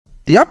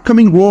The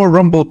upcoming Royal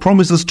Rumble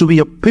promises to be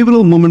a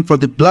pivotal moment for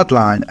the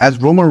Bloodline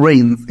as Roman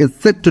Reigns is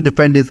set to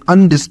defend his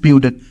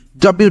undisputed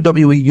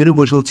WWE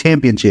Universal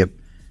Championship.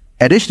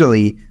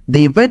 Additionally,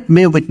 the event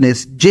may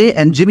witness Jey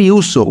and Jey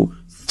Uso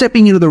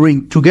stepping into the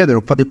ring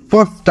together for the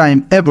first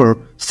time ever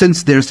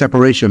since their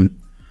separation.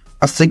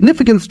 A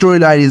significant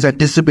storyline is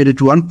anticipated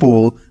to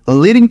unfold,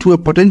 leading to a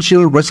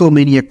potential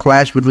WrestleMania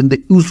clash between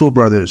the Uso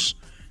brothers.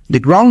 The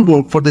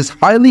groundwork for this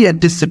highly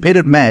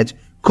anticipated match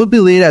could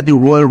be laid at the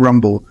Royal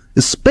Rumble,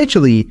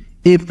 especially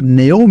if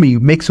Naomi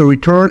makes a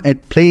return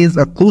and plays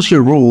a crucial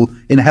role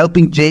in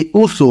helping Jey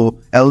Uso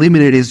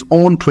eliminate his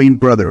own twin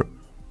brother.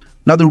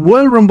 Now, the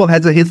Royal Rumble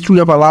has a history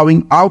of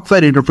allowing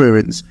outside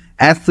interference,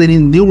 as seen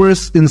in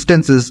numerous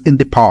instances in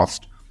the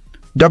past.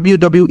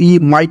 WWE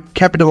might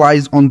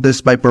capitalize on this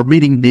by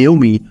permitting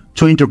Naomi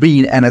to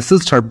intervene and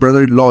assist her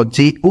brother-in-law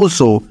Jey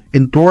Uso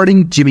in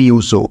thwarting Jey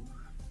Uso.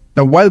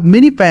 Now, while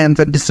many fans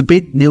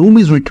anticipate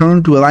Naomi's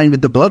return to align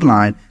with the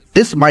Bloodline,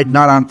 this might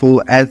not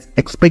unfold as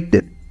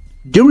expected.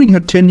 During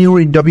her tenure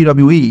in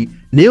WWE,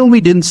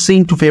 Naomi didn't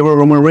seem to favor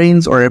Roman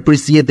Reigns or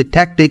appreciate the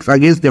tactics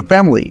against their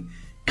family.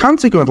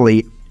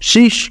 Consequently,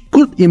 she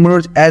could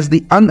emerge as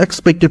the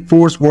unexpected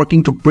force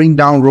working to bring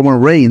down Roman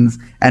Reigns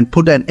and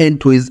put an end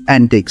to his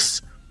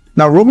antics.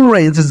 Now, Roman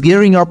Reigns is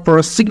gearing up for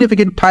a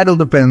significant title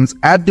defense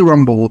at the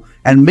Rumble,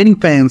 and many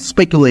fans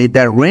speculate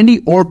that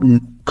Randy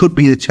Orton could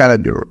be the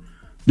challenger.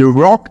 The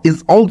Rock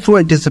is also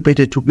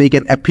anticipated to make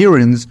an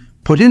appearance,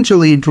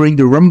 potentially entering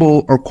the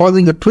Rumble or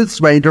causing a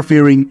twist by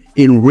interfering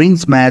in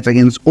Reigns' match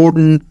against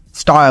Orton,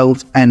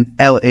 Styles, and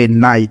LA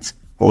Knight.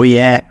 Oh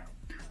yeah!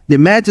 The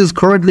match is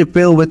currently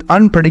filled with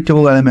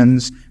unpredictable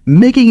elements,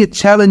 making it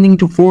challenging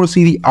to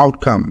foresee the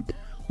outcome.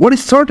 What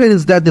is certain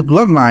is that the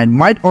Bloodline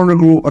might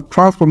undergo a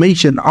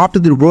transformation after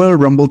the Royal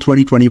Rumble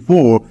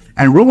 2024,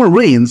 and Roman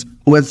Reigns,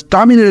 who has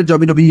dominated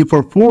WWE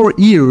for 4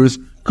 years,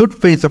 could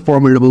face a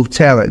formidable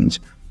challenge.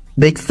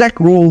 The exact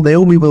role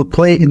Naomi will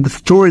play in the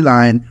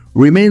storyline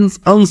remains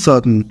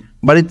uncertain,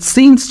 but it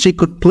seems she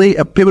could play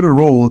a pivotal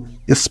role,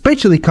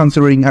 especially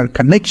considering her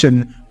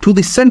connection to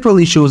the central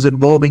issues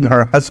involving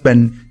her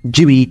husband,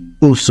 Jey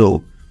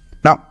Uso.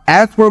 Now,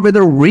 as for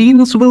whether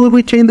Reigns will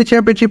retain the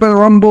championship at the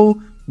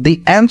Rumble,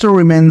 the answer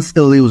remains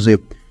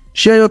elusive.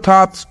 Share your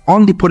thoughts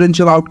on the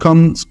potential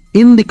outcomes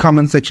in the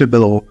comment section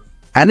below.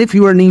 And if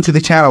you are new to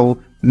the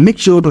channel, make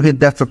sure to hit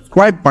that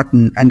subscribe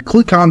button and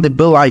click on the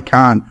bell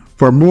icon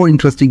for more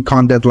interesting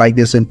content like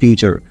this in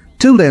future.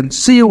 Till then,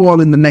 see you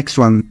all in the next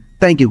one.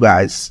 Thank you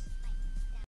guys.